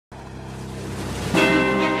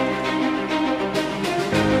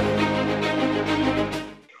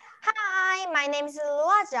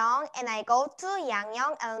Jung and I go to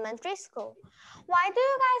Yangyang Elementary School. Why do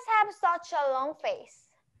you guys have such a long face?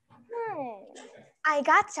 I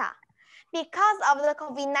gotcha. Because of the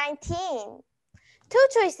COVID-19. Two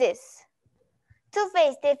choices. To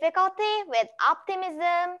face difficulty with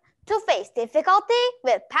optimism, to face difficulty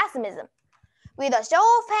with pessimism. With a show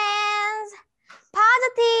of hands,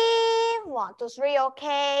 positive, 1, 2, 3,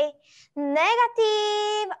 okay.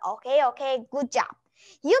 Negative, okay, good job.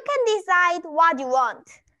 You can decide what you want.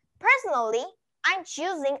 Personally, I'm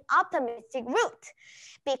choosing optimistic route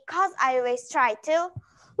because I always try to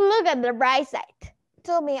look at the bright side.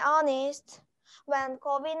 To be honest, when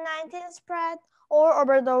COVID-19 spread all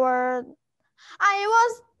over the world, I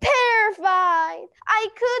was terrified. I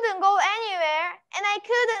couldn't go anywhere and I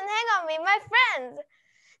couldn't hang out with my friends.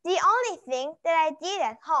 The only thing that I did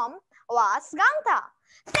at home was Gangta.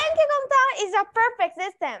 Thank you, Gangta is a perfect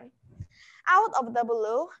system. Out of the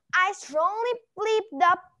blue, I strongly believe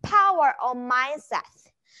the power of mindset.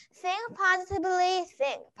 Think positively,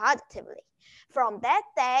 think positively. From that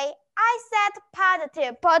day, I set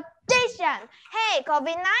positive petition. Hey,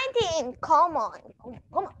 COVID-19, come on.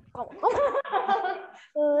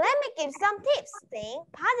 Let me give some tips. Staying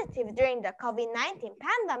positive during the COVID-19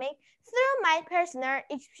 pandemic through my personal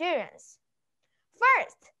experience.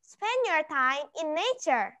 First, spend your time in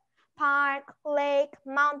nature. Park, lake,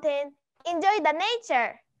 mountain. Enjoy the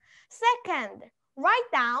nature. Second,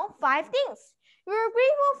 write down 5 things you're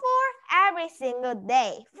grateful for every single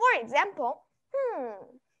day. For example,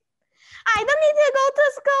 I don't need to go to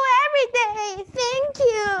school every day. Thank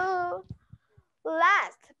you.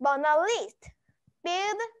 Last but not least,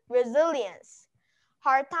 build resilience.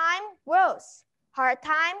 Hard time grows. Hard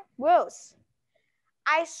time grows.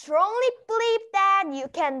 I strongly believe that you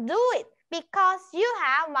can do it because you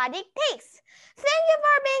have what it takes. Thank you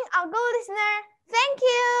for being a good listener. Thank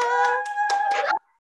you.